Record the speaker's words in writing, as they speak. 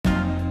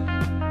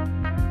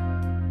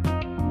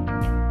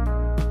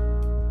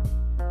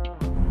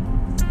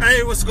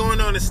Hey, what's going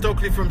on? It's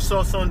Stokely from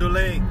Sauce on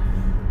Delay.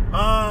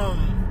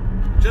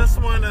 Just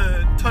want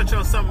to touch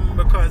on something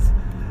because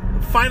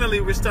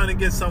finally we're starting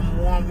to get some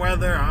warm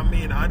weather. I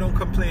mean, I don't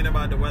complain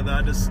about the weather.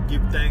 I just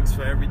give thanks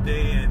for every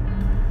day.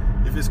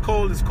 And if it's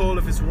cold, it's cold.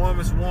 If it's warm,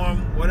 it's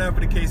warm. Whatever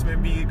the case may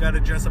be, you got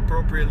to dress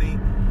appropriately.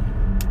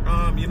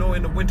 You know,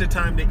 in the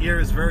wintertime, the air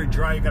is very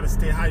dry. You got to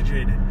stay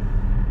hydrated.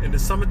 In the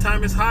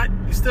summertime, it's hot.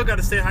 You still got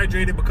to stay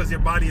hydrated because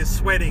your body is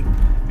sweating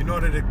in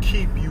order to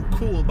keep you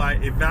cool by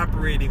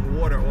evaporating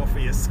water off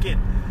of your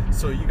skin.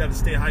 So you got to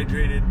stay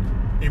hydrated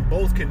in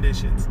both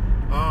conditions.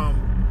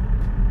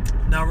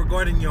 Now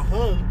regarding your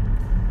home,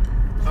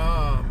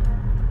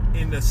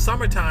 in the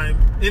summertime,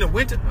 in the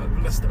winter,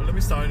 let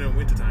me start in the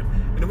wintertime.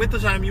 In the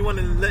wintertime, you want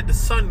to let the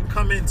sun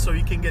come in so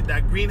you can get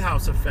that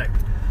greenhouse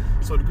effect.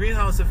 So the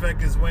greenhouse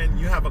effect is when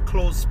you have a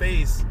closed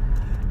space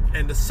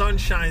and the sun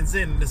shines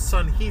in. The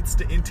sun heats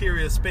the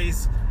interior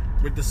space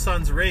with the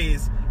sun's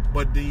rays,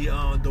 but the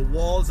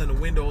walls and the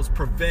windows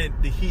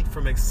prevent the heat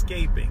from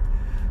escaping.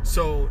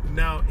 So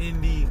now in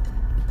the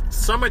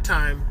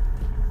summertime,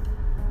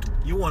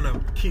 you want to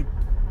keep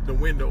the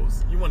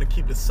windows, you want to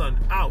keep the sun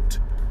out.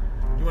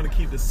 You want to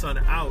keep the sun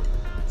out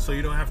so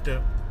you don't have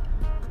to,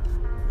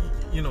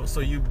 you know, so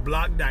you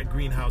block that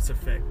greenhouse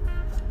effect,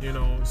 you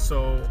know.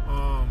 So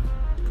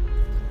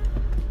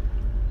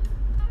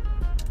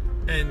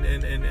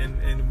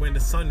and when the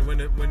sun,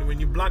 when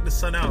you block the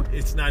sun out,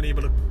 it's not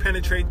able to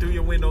penetrate through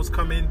your windows,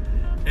 come in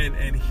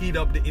and heat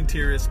up the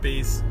interior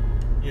space,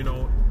 you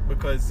know,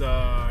 because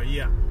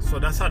yeah, so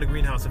that's how the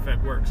greenhouse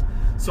effect works.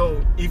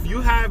 So if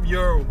you have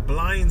your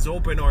blinds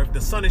open, or if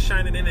the sun is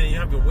shining in and you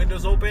have your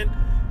windows open,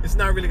 it's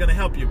not really going to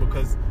help you,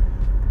 because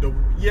the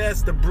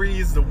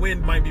breeze, the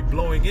wind might be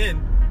blowing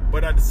in,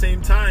 but at the same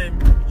time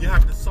you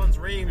have the sun's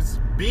rays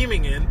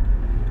beaming in,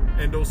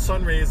 and those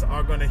sun rays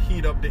are going to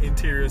heat up the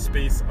interior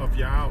space of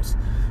your house.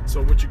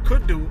 So what you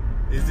could do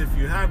is, if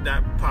you have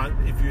that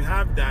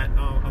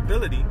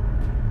ability,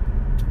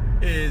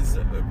 is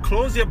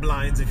close your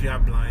blinds if you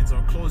have blinds,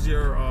 or close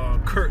your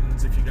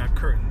curtains if you got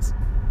curtains,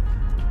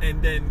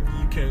 and then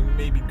you can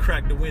maybe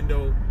crack the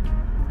window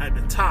at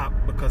the top,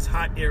 because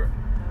hot air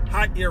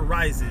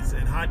rises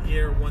and hot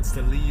air wants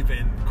to leave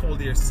and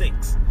cold air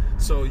sinks.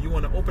 So you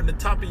want to open the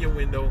top of your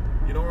window.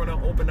 You don't want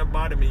to open the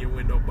bottom of your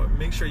window, but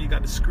make sure you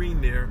got the screen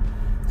there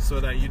so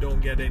that you don't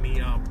get any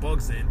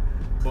bugs in.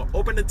 But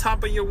open the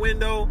top of your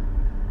window,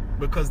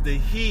 because the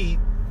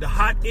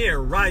hot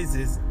air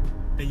rises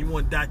and you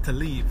want that to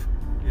leave,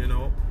 you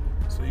know.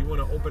 So you want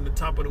to open the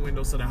top of the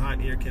window so the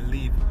hot air can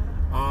leave.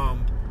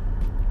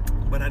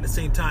 But at the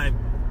same time,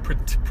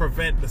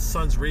 prevent the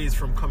sun's rays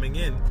from coming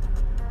in,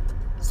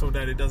 so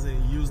that it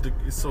doesn't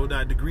so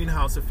that the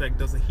greenhouse effect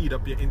doesn't heat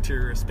up your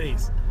interior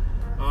space.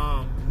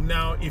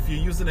 Now, if you're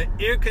using an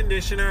air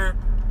conditioner,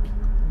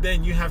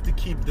 then you have to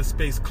keep the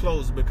space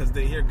closed, because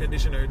the air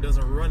conditioner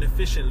doesn't run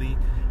efficiently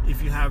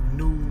if you have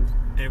new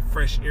and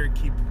fresh air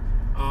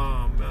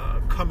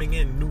coming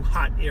in, new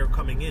hot air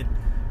coming in.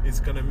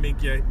 It's gonna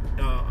make your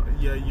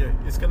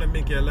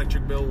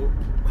electric bill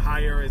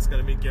higher. It's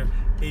gonna make your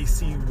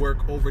AC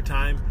work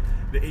overtime.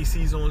 The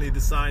AC is only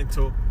designed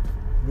to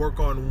work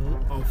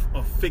on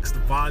a fixed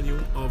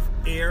volume of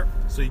air,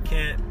 so you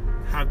can't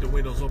have the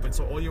windows open.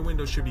 So all your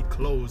windows should be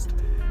closed,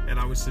 and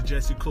I would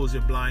suggest you close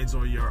your blinds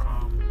or your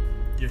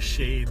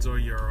shades or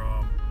your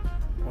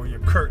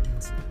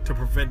curtains to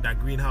prevent that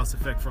greenhouse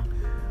effect from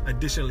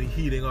additionally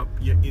heating up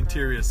your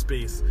interior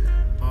space.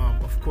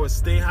 Of course,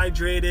 stay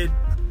hydrated.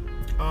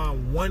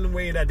 One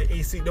way that the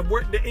AC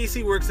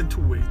works in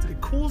two ways. It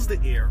cools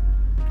the air,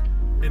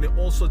 and it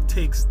also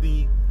takes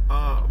the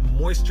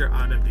moisture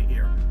out of the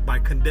air by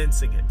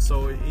condensing it.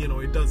 So, you know,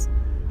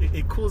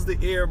 it cools the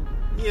air,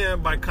 yeah,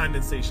 by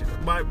condensation.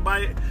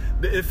 By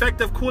the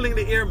effect of cooling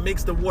the air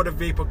makes the water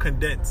vapor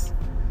condense.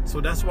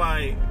 So that's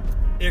why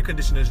air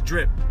conditioners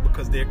drip,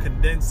 because they're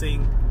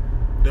condensing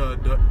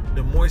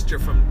the moisture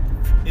from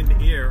in the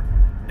air,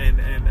 and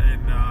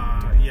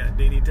yeah,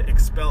 they need to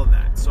expel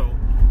that. So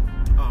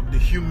the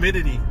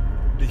humidity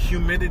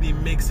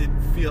makes it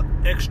feel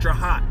extra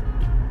hot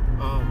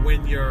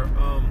when you're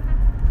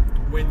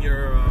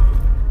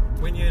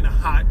in a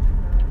hot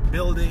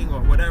building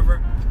or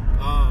whatever.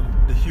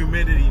 The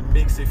humidity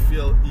makes it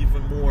feel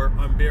even more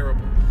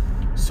unbearable.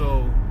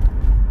 So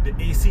the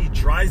AC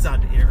dries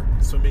out the air,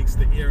 so it makes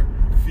the air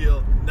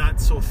feel not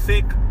so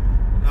thick,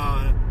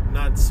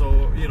 not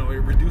so, you know, it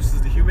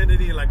reduces the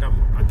humidity, like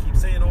I keep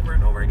saying over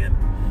and over again.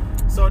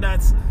 So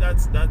that's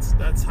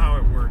how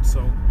it works.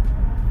 So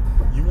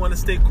you want to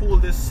stay cool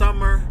this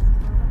summer.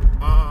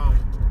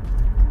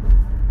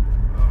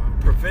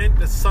 Prevent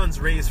the sun's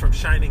rays from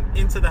shining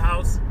into the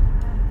house.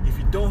 If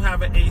you don't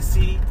have an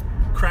AC,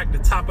 crack the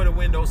top of the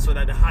window so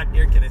that the hot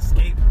air can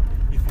escape.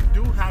 If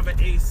you do have an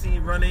AC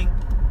running,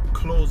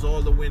 close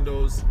all the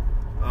windows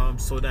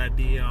so that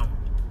the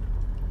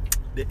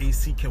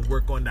AC can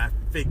work on that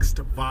fixed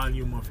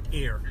volume of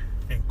air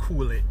and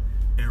cool it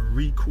and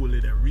recool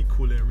it and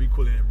recool it and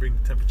recool it and bring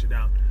the temperature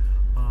down.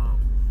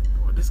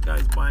 This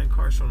guy's buying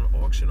cars from an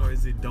auction, or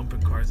is he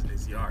dumping cars in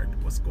his yard?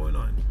 What's going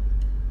on?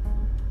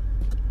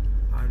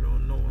 I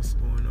don't know what's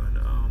going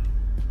on.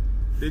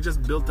 They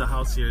just built a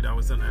house here that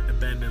was on an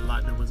abandoned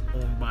lot that was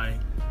owned by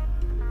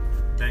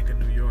Bank of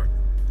New York.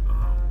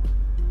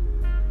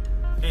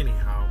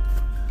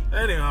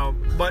 Anyhow,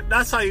 but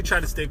that's how you try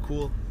to stay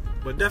cool.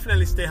 But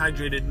definitely stay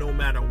hydrated no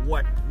matter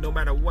what. No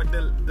matter what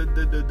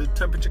the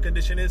temperature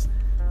condition is,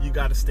 you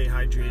got to stay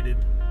hydrated,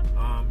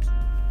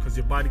 because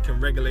your body can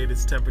regulate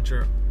its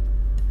temperature.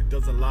 It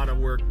does a lot of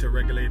work to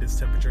regulate its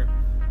temperature,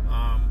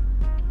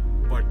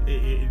 but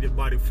the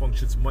body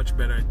functions much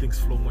better and things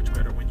flow much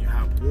better when you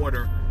have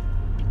water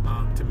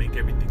to make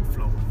everything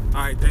flow.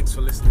 All right, thanks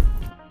for listening.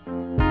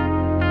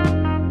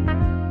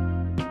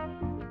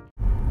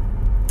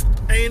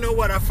 And you know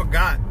what? I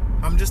forgot.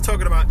 I'm just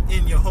talking about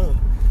in your home.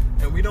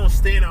 And we don't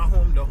stay in our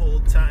home the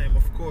whole time,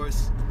 of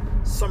course.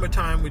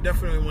 Summertime, we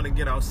definitely want to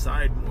get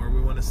outside more.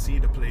 We want to see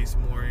the place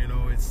more. You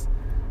know,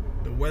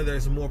 the weather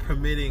is more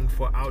permitting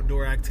for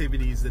outdoor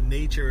activities. The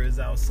nature is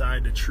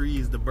outside, the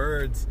trees, the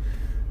birds,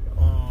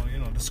 you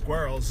know, the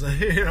squirrels.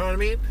 You know what I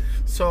mean?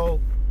 So,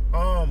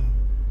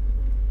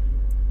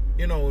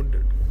 you know,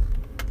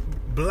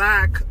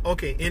 black.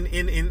 Okay,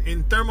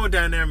 in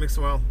thermodynamics,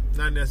 well,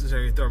 not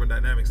necessarily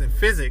thermodynamics. In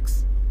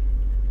physics,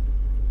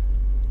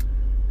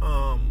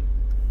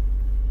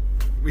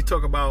 we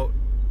talk about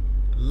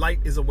light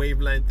is a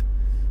wavelength,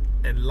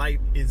 and light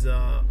is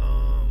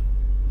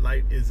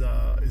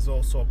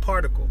also a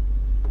particle.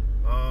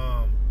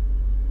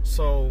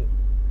 So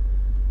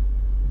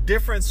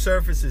different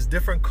surfaces,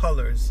 different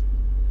colors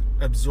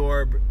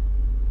absorb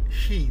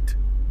heat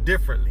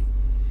differently.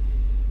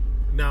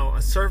 Now,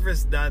 a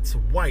surface that's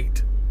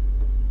white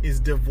is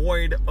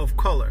devoid of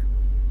color,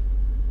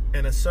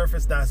 and a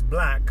surface that's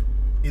black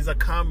is a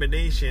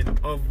combination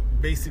of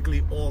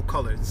basically all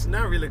colors. It's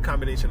not really a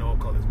combination of all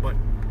colors, but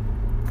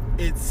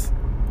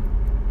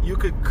you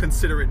could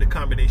consider it the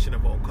combination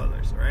of all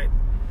colors, right?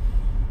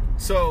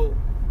 So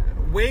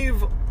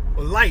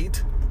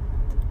light,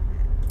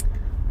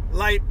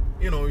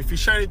 you know, if you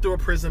shine it through a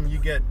prism, you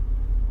get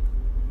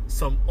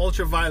some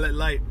ultraviolet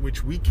light,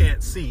 which we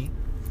can't see,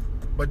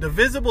 but the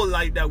visible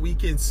light that we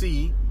can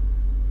see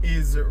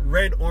is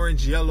red,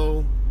 orange,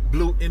 yellow,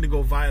 blue,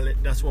 indigo,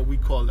 violet. That's what we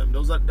call them.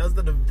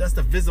 That's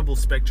the visible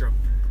spectrum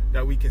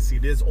that we can see.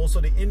 There's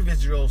also the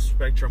invisible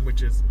spectrum,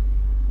 which is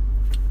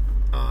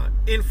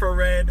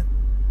infrared.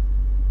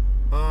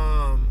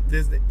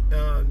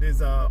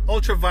 There's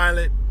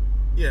ultraviolet.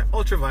 Yeah,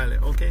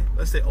 ultraviolet. Okay,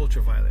 let's say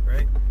ultraviolet,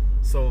 right?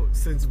 So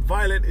since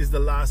violet is the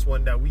last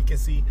one that we can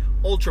see,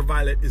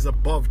 ultraviolet is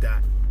above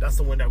that. That's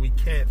the one that we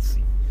can't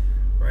see,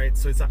 right?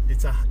 So it's a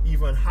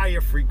even higher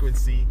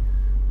frequency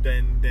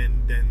than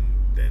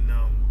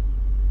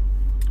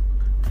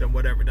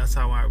whatever. That's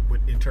how I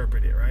would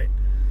interpret it, right?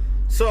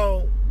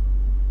 So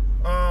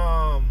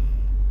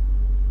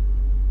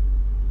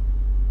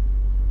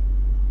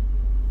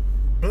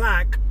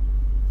black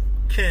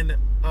can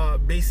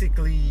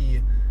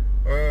basically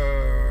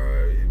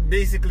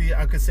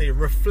I could say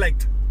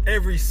reflect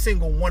every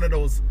single one of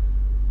those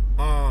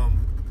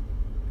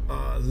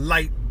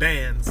light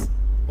bands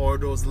or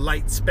those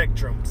light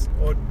spectrums,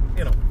 or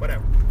you know,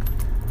 whatever.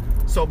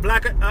 So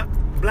black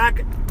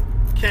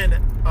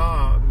can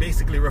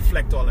basically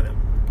reflect all of them,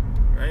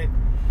 right?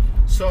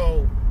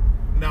 So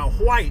now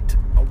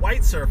a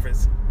white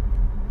surface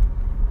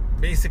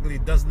basically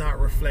does not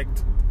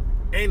reflect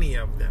any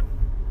of them.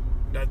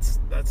 That's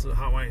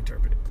how I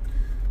interpret it.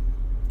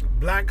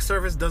 Black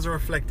surface doesn't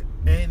reflect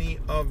any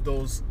of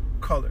those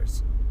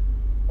colors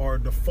or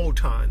the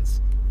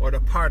photons or the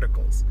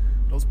particles.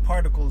 Those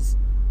particles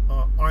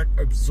aren't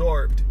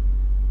absorbed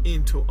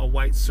into a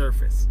white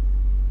surface.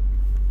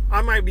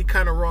 I might be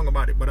kind of wrong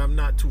about it, but I'm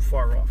not too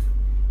far off.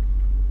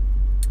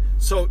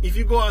 So if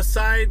you go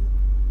outside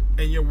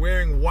and you're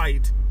wearing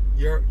white,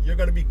 you're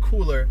going to be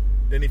cooler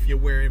than if you're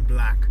wearing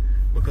black,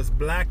 because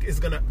black is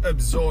going to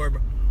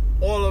absorb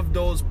all of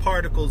those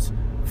particles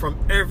from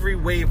every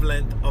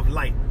wavelength of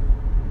light.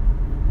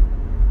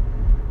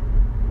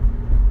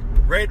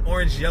 Red,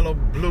 orange, yellow,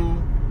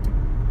 blue,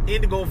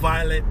 indigo,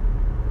 violet,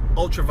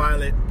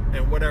 ultraviolet,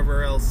 and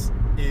whatever else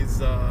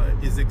is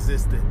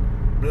existing.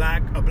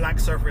 A black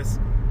surface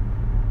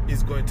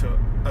is going to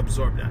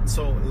absorb that.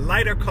 So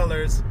lighter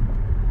colors,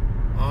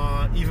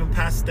 even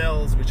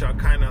pastels, which are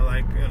kind of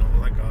like, you know,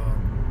 like a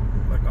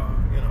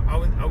you know,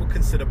 I would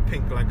consider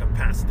pink like a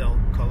pastel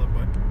color,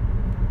 but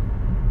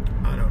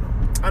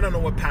I don't know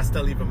what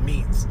pastel even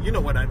means. You know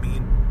what I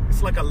mean?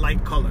 It's like a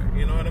light color,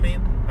 you know what I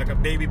mean? Like a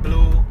baby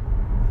blue,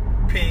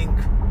 pink,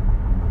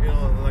 you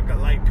know, like a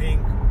light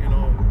pink, you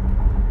know,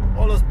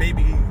 all those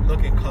baby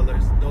looking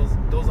colors.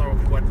 Those are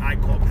what I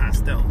call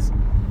pastels.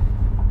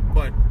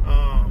 But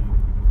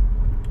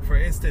for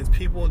instance,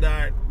 people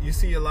that you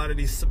see, a lot of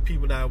these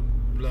people that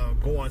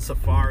go on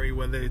safari,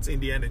 whether it's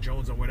Indiana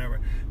Jones or whatever,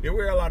 they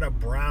wear a lot of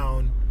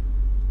brown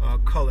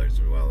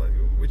colors, well,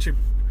 which is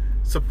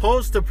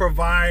supposed to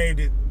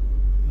provide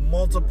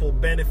multiple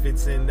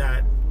benefits in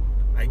that.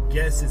 I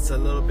guess it's a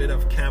little bit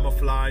of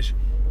camouflage,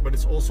 but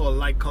it's also a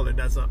light color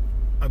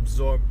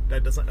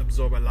that doesn't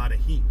absorb a lot of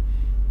heat,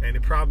 and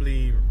it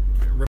probably.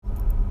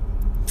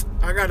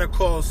 All I got a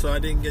call, so I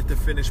didn't get to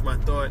finish my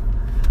thought.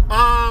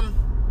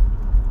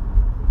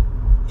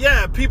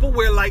 Yeah, people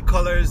wear light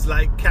colors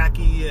like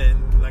khaki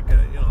and like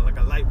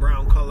a light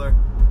brown color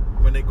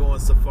when they go on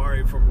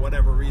safari for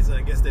whatever reason.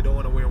 I guess they don't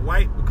want to wear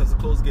white because the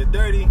clothes get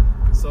dirty.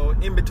 So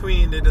in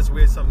between, they just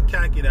wear some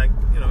khaki that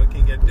it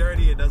can get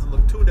dirty. It doesn't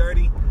look too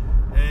dirty,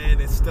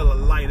 and it's still a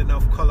light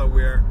enough color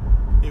where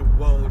it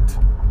won't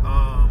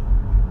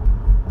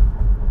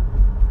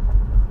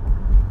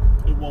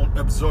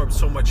absorb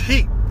so much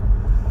heat.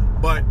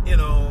 But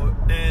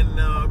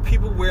and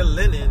people wear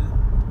linen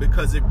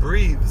because it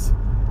breathes.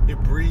 It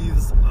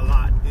breathes a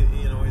lot. It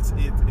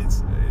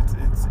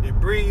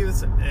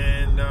breathes,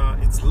 and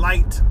it's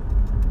light.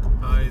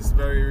 It's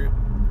very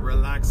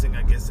relaxing,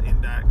 I guess,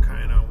 in that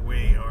kind of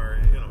way,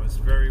 or it's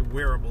very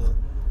wearable,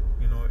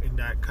 in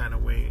that kind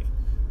of way.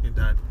 In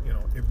that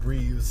it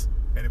breathes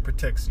and it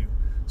protects you.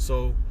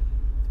 So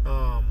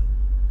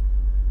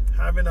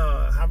having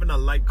a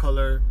light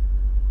color.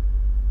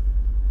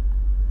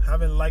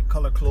 Having light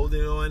color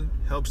clothing on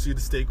helps you to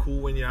stay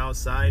cool when you're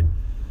outside.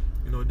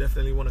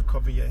 Definitely want to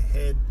cover your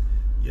head,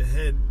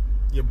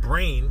 your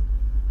brain.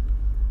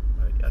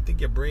 I think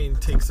your brain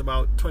takes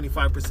about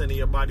 25% of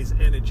your body's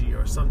energy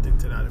or something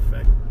to that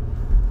effect.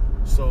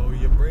 So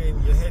your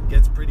head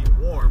gets pretty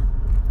warm.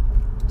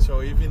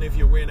 So even if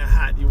you're wearing a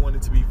hat, you want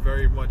it to be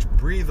very much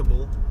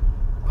breathable.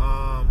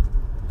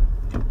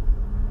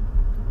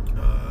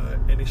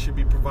 And it should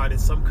be providing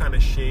some kind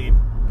of shade,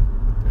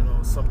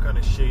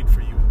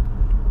 for you.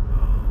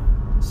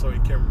 So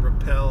it can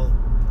repel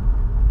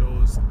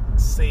those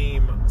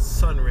same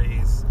sun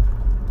rays.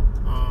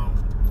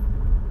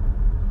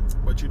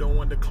 But you don't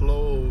want the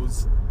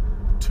clothes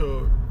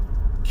to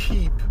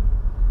keep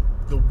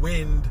the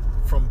wind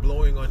from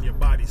blowing on your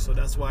body. So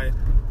that's why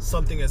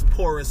something as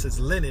porous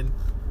as linen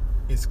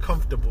is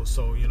comfortable.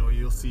 So,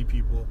 you'll see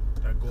people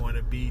that go on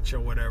a beach or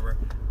whatever,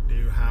 they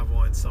have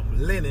on some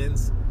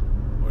linens,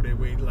 or they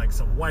wear like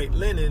some white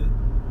linen,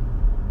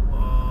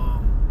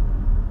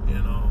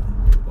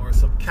 or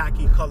some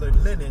khaki colored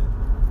linen,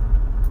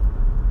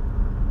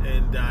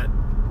 and that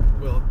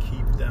will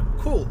keep them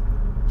cool.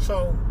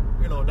 So,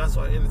 that's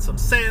why, and some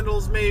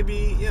sandals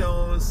maybe,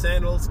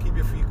 sandals keep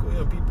your feet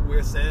cool. People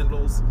wear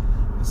sandals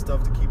and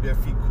stuff to keep their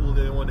feet cool.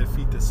 They don't want their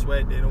feet to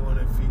sweat. They don't want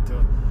their feet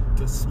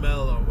to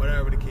smell, or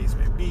whatever the case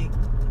may be.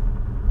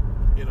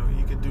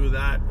 You can do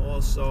that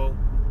also.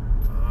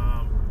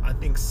 I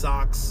think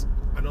socks,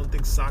 I don't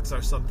think socks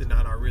are something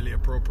that are really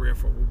appropriate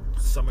for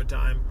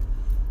summertime.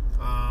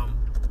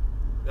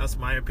 That's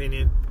my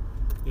opinion.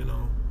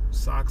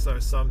 Socks are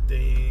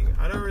something,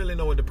 I don't really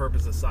know what the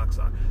purpose of socks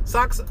are.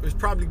 Socks is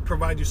probably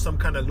provide you some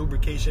kind of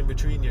lubrication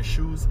between your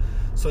shoes,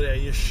 so that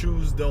your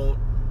shoes don't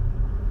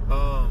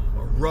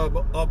rub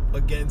up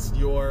against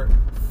your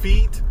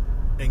feet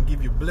and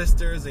give you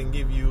blisters and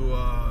give you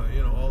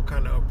all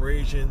kind of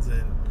abrasions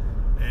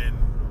and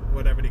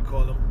whatever they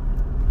call them,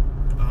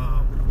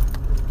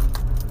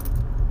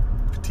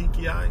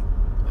 petechiae,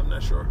 I'm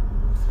not sure.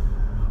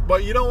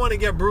 But you don't want to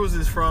get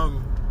bruises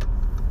from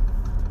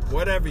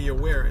whatever you're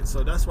wearing.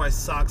 So that's why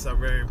socks are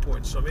very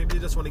important. So maybe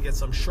you just want to get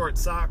some short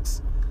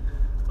socks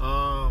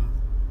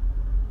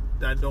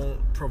that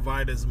don't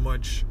provide as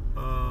much,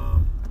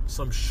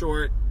 some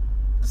short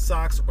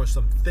socks or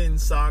some thin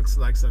socks,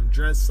 like some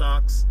dress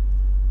socks,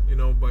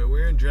 but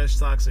wearing dress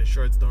socks and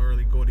shorts don't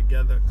really go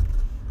together.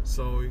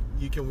 So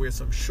you can wear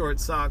some short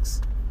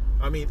socks.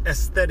 I mean,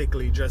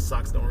 aesthetically, dress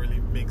socks don't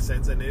really make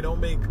sense, and they don't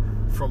make,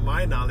 from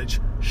my knowledge,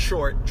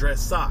 short dress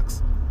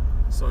socks.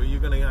 So you're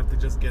going to have to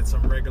just get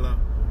some regular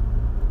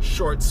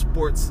short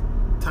sports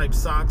type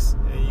socks,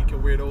 and you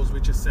can wear those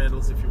with your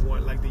sandals if you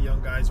want, like the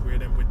young guys wear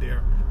them with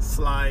their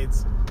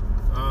slides.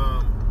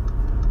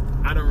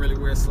 I don't really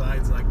wear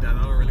slides like that.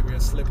 I don't really wear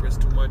slippers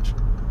too much.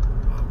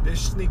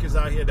 There's sneakers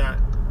out here that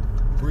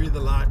breathe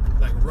a lot,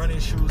 like running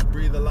shoes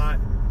breathe a lot.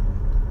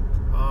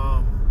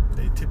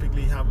 They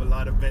typically have a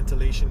lot of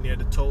ventilation near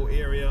the toe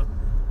area,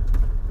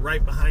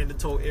 right behind the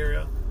toe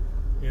area,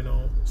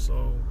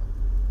 so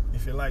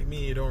if you're like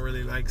me, you don't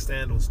really like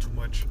sandals too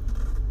much,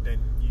 then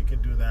you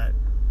can do that.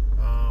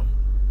 I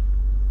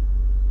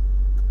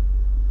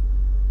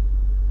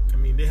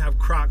mean, they have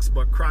Crocs,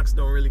 but Crocs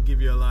don't really give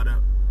you a lot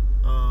of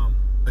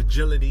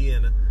agility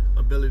and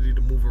ability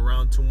to move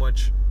around too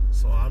much.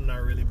 So I'm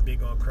not really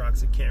big on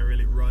Crocs. You can't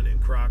really run in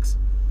Crocs.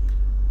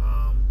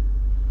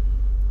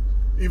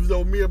 Even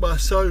though me and my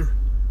son,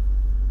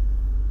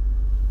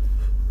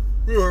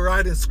 we were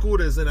riding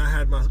scooters and I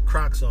had my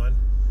Crocs on,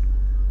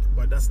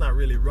 but that's not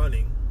really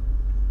running.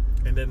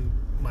 And then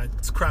my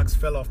Crocs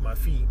fell off my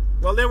feet.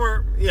 Well, they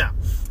were, yeah.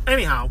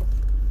 Anyhow,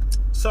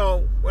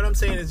 so what I'm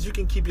saying is you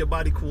can keep your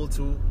body cool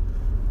too.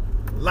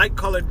 Light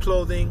colored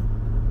clothing.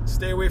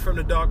 Stay away from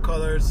the dark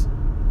colors.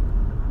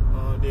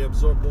 They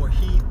absorb more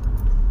heat.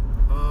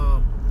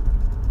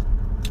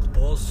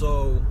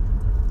 Also,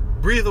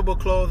 breathable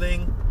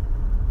clothing,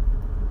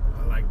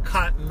 like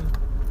cotton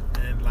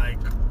and like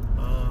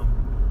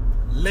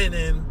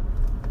linen.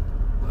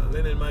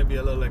 Linen might be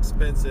a little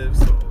expensive,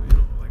 so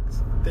like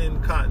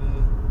thin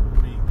cotton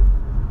would be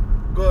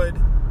good.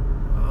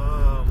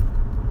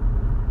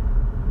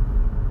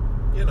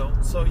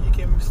 so you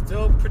can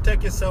still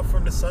protect yourself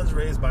from the sun's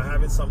rays by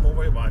having something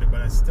over your body,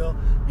 but it still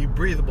be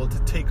breathable to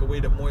take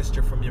away the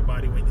moisture from your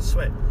body when you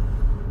sweat.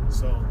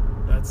 So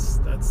that's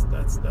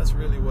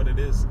really what it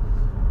is.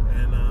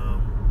 And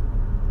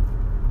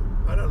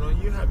I don't know,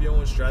 you have your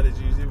own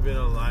strategies. You've been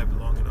alive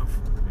long enough,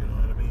 you know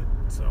what I mean?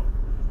 So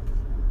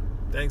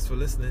thanks for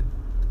listening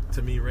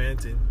to me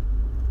ranting.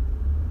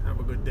 Have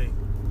a good day.